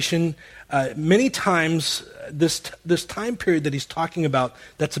 temptation. Many times, this time period that he's talking about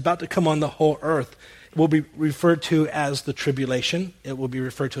that's about to come on the whole earth will be referred to as the tribulation. It will be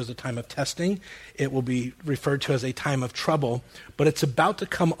referred to as a time of testing. It will be referred to as a time of trouble. But it's about to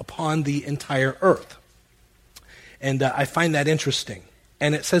come upon the entire earth. And I find that interesting.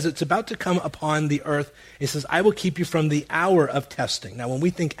 And it says it's about to come upon the earth. It says, I will keep you from the hour of testing. Now, when we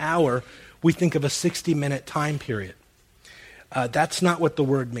think hour, we think of a 60-minute time period. That's not what the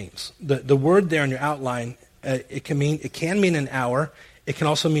word means. The word there in your outline, it can mean an hour. It can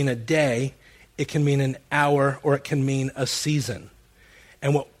also mean a day. It can mean an hour, or it can mean a season.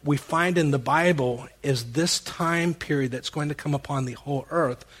 And what we find in the Bible is this time period that's going to come upon the whole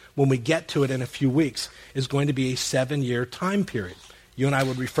earth, when we get to it in a few weeks, is going to be a 7-year time period. You and I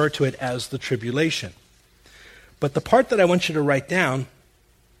would refer to it as the tribulation. But the part that I want you to write down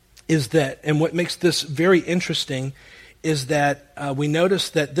is that, and what makes this very interesting, is that we notice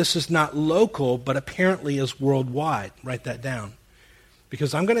that this is not local, but apparently is worldwide. Write that down.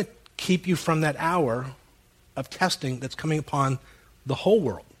 Because I'm going to keep you from that hour of testing that's coming upon the whole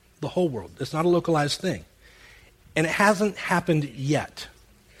world. The whole world. It's not a localized thing. And it hasn't happened yet.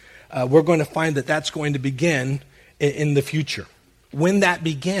 We're going to find that that's going to begin in the future. When that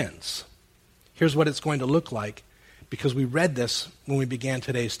begins, here's what it's going to look like, because we read this when we began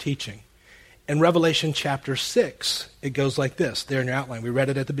today's teaching. In Revelation chapter 6, it goes like this. There in your outline, we read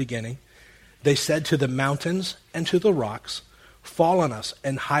it at the beginning. They said to the mountains and to the rocks, fall on us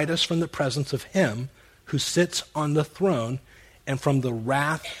and hide us from the presence of him who sits on the throne and from the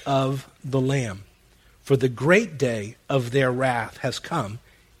wrath of the Lamb. For the great day of their wrath has come,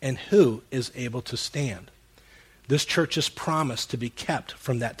 and who is able to stand? This church is promised to be kept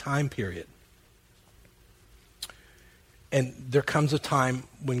from that time period. And there comes a time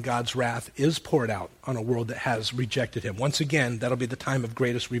when God's wrath is poured out on a world that has rejected him. Once again, that'll be the time of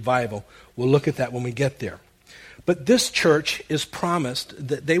greatest revival. We'll look at that when we get there. But this church is promised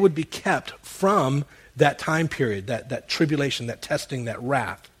that they would be kept from that time period, that tribulation, that testing, that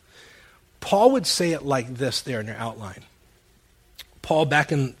wrath. Paul would say it like this there in your outline. Paul,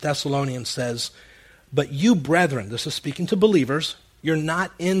 back in Thessalonians, says, but you, brethren, this is speaking to believers, you're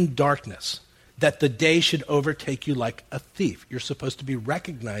not in darkness, that the day should overtake you like a thief. You're supposed to be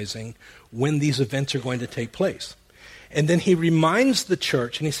recognizing when these events are going to take place. And then he reminds the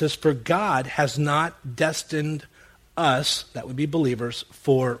church, and he says, for God has not destined us, that would be believers,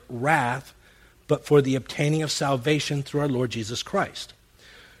 for wrath, but for the obtaining of salvation through our Lord Jesus Christ.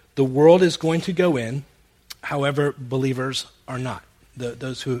 The world is going to go in, however, believers are not.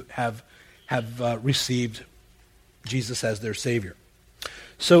 Those who have received Jesus as their Savior.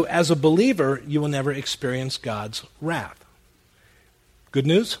 So as a believer, you will never experience God's wrath. Good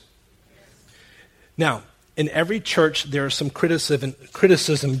news? Now, in every church, there is some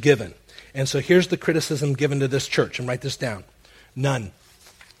criticism given. And so here's the criticism given to this church, and write this down. None.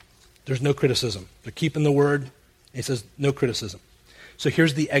 There's no criticism. They're keeping the word. He says no criticism. So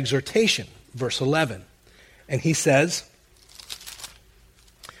here's the exhortation, verse 11. And he says,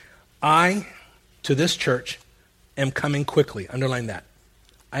 I, to this church, am coming quickly. Underline that.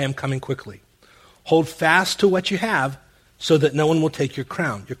 I am coming quickly. Hold fast to what you have so that no one will take your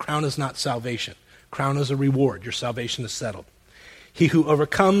crown. Your crown is not salvation. Crown is a reward. Your salvation is settled. He who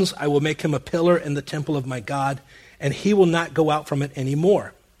overcomes, I will make him a pillar in the temple of my God, and he will not go out from it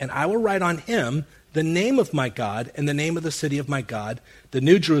anymore. And I will write on him the name of my God and the name of the city of my God, the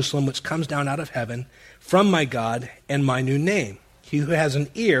new Jerusalem which comes down out of heaven from my God, and my new name. He who has an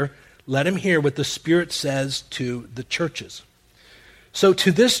ear, let him hear what the Spirit says to the churches. So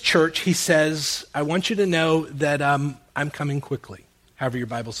to this church, he says, I want you to know that I'm coming quickly. However your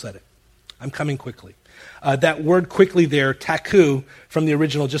Bible said it. I'm coming quickly. That word quickly there, taku, from the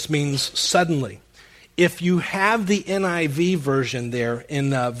original just means suddenly. If you have the NIV version there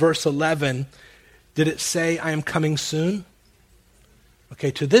in verse 11, did it say, I am coming soon?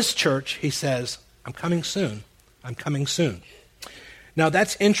 Okay, to this church, he says, I'm coming soon. I'm coming soon. Now,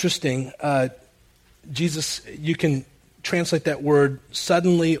 that's interesting. Jesus, you can translate that word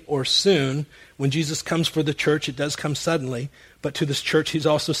suddenly or soon. When Jesus comes for the church, it does come suddenly. But to this church, he's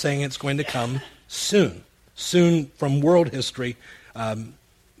also saying it's going to come soon. Soon from world history.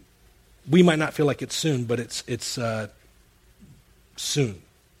 We might not feel like it's soon, but it's soon.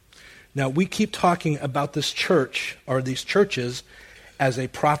 Now, we keep talking about this church, or these churches, as a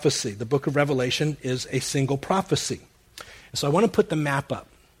prophecy. The book of Revelation is a single prophecy. So I want to put the map up.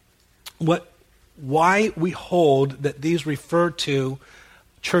 Why we hold that these refer to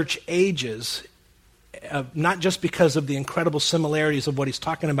church ages, not just because of the incredible similarities of what he's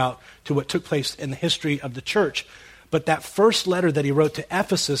talking about to what took place in the history of the church, but that first letter that he wrote to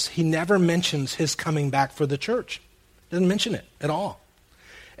Ephesus, he never mentions his coming back for the church. Doesn't mention it at all.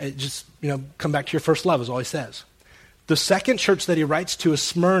 It just, come back to your first love is all he says. The second church that he writes to is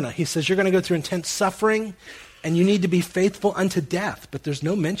Smyrna. He says, you're going to go through intense suffering, and you need to be faithful unto death. But there's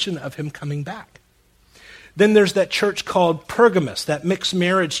no mention of him coming back. Then there's that church called Pergamos, that mixed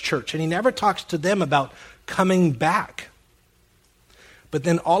marriage church. And he never talks to them about coming back. But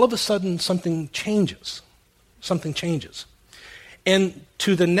then all of a sudden, something changes. Something changes. And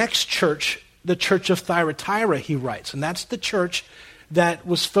to the next church, the church of Thyatira, he writes. And that's the church that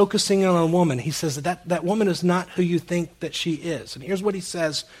was focusing on a woman. He says that woman is not who you think that she is. And here's what he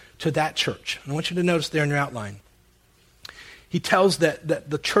says to that church. And I want you to notice there in your outline. He tells that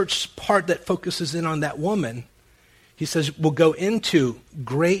the church part that focuses in on that woman, he says, will go into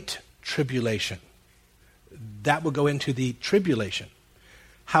great tribulation. That will go into the tribulation.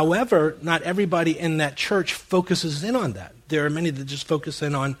 However, not everybody in that church focuses in on that. There are many that just focus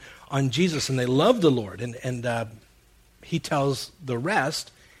in on Jesus, and they love the Lord. And he tells the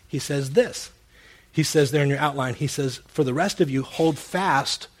rest, he says this. He says there in your outline, he says, for the rest of you, hold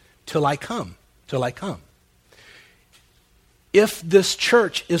fast till I come, till I come. If this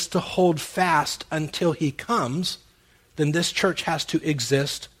church is to hold fast until he comes, then this church has to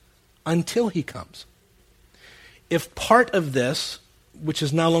exist until he comes. If part of this, which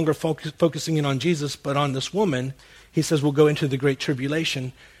is no longer focusing in on Jesus, but on this woman, he says will go into the great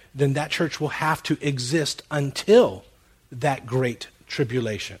tribulation, then that church will have to exist until that great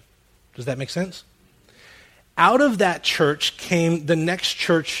tribulation. Does that make sense? Out of that church came the next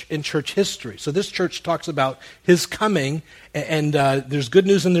church in church history. So this church talks about his coming, and there's good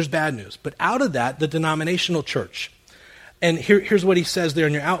news and there's bad news. But out of that, the denominational church. And here's what he says there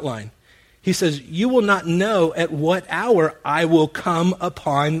in your outline. He says, you will not know at what hour I will come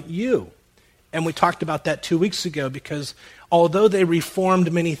upon you. And we talked about that 2 weeks ago, because although they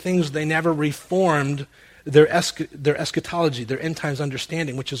reformed many things, they never reformed their eschatology, their end times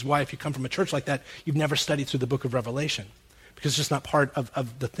understanding, which is why if you come from a church like that, you've never studied through the book of Revelation, because it's just not part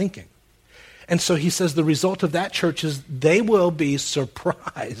of the thinking. And so he says the result of that church is they will be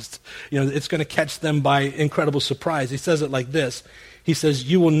surprised. It's going to catch them by incredible surprise. He says it like this. He says,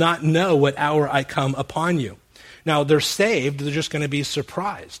 you will not know what hour I come upon you. Now, they're saved. They're just going to be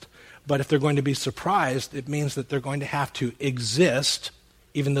surprised. But if they're going to be surprised, it means that they're going to have to exist.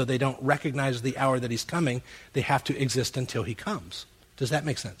 Even though they don't recognize the hour that he's coming, they have to exist until he comes. Does that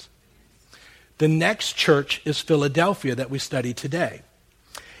make sense? The next church is Philadelphia that we study today.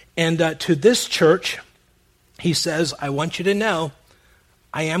 And to this church, he says, I want you to know,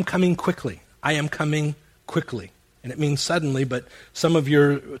 I am coming quickly. I am coming quickly. And it means suddenly, but some of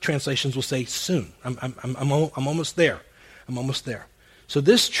your translations will say soon. I'm almost there. I'm almost there. So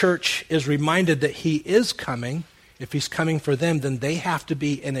this church is reminded that he is coming. If he's coming for them, then they have to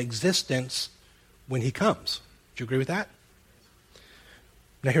be in existence when he comes. Do you agree with that?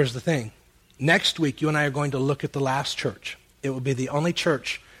 Now here's the thing. Next week, you and I are going to look at the last church. It will be the only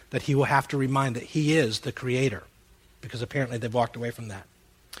church that he will have to remind that he is the creator, because apparently they've walked away from that.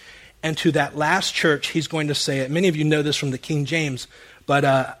 And to that last church, he's going to say it. Many of you know this from the King James, but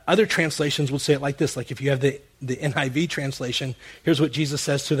other translations will say it like this. Like if you have the NIV translation, here's what Jesus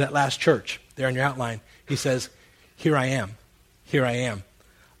says to that last church there in your outline. He says, here I am. Here I am.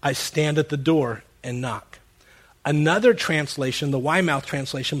 I stand at the door and knock. Another translation, the Weymouth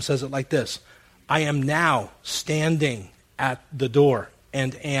translation, says it like this. I am now standing at the door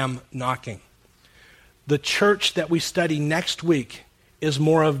and am knocking. The church that we study next week is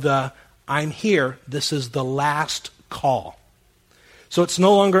more of the, I'm here, this is the last call. So it's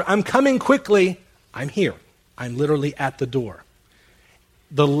no longer, I'm coming quickly, I'm here. I'm literally at the door.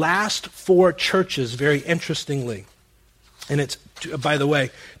 The last four churches, very interestingly, and it's, by the way,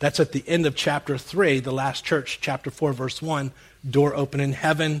 that's at the end of chapter 3, the last church, chapter 4, verse 1, door open in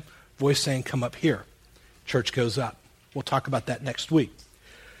heaven, voice saying, come up here. Church goes up. We'll talk about that next week.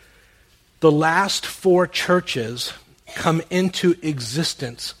 The last four churches come into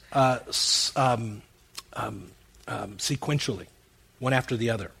existence sequentially, one after the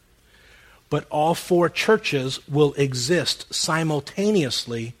other. But all four churches will exist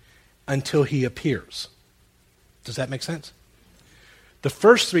simultaneously until he appears. Does that make sense? The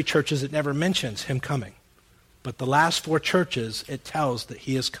first three churches, it never mentions him coming. But the last four churches, it tells that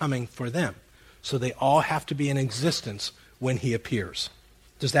he is coming for them. So they all have to be in existence when he appears.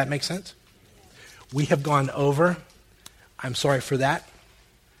 Does that make sense? We have gone over. I'm sorry for that.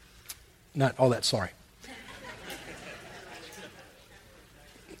 Not all that sorry.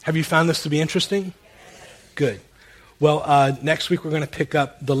 Have you found this to be interesting? Good. Well, next week we're going to pick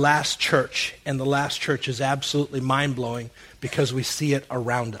up the last church, and the last church is absolutely mind-blowing because we see it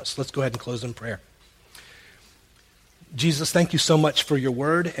around us. Let's go ahead and close in prayer. Jesus, thank you so much for your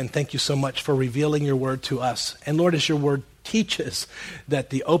word, and thank you so much for revealing your word to us. And Lord, as your word teaches that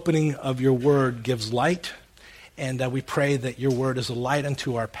the opening of your word gives light, and we pray that your word is a light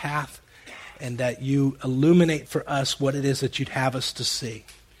unto our path, and that you illuminate for us what it is that you'd have us to see.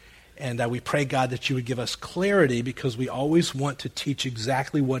 And we pray, God, that you would give us clarity because we always want to teach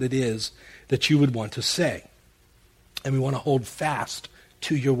exactly what it is that you would want to say. And we want to hold fast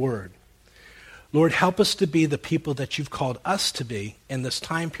to your word. Lord, help us to be the people that you've called us to be in this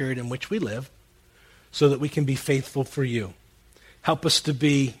time period in which we live so that we can be faithful for you. Help us to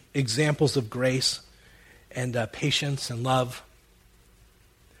be examples of grace and patience and love.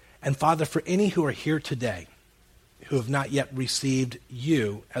 And Father, for any who are here today who have not yet received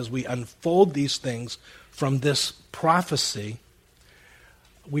you, as we unfold these things from this prophecy,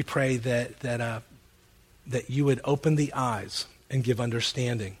 we pray that you would open the eyes and give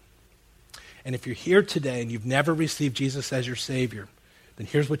understanding. And if you're here today and you've never received Jesus as your Savior, then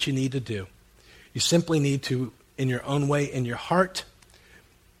here's what you need to do. You simply need to, in your own way, in your heart,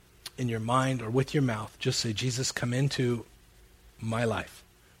 in your mind, or with your mouth, just say, Jesus, come into my life.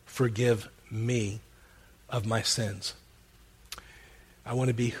 Forgive me of my sins. I want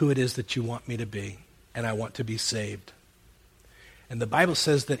to be who it is that you want me to be, and I want to be saved. And the Bible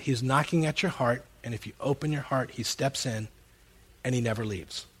says that he's knocking at your heart, and if you open your heart, he steps in, and he never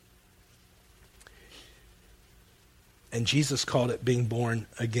leaves. And Jesus called it being born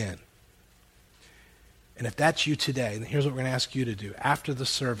again. And if that's you today, then here's what we're going to ask you to do. After the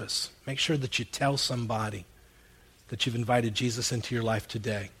service, make sure that you tell somebody that you've invited Jesus into your life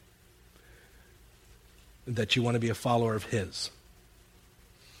today, that you want to be a follower of his.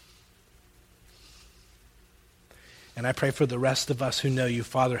 And I pray for the rest of us who know you.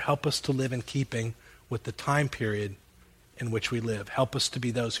 Father, help us to live in keeping with the time period in which we live. Help us to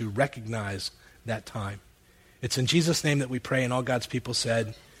be those who recognize that time. It's in Jesus' name that we pray, and all God's people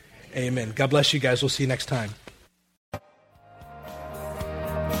said, amen. God bless you guys. We'll see you next time.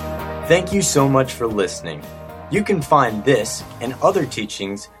 Thank you so much for listening. You can find this and other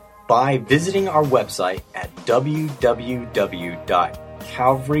teachings by visiting our website at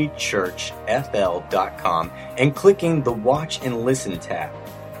www.calvarychurchfl.com and clicking the Watch and Listen tab.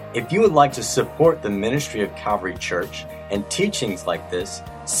 If you would like to support the ministry of Calvary Church and teachings like this,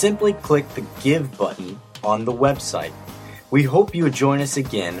 simply click the Give button on the website. We hope you would join us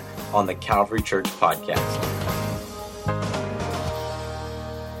again on the Calvary Church Podcast.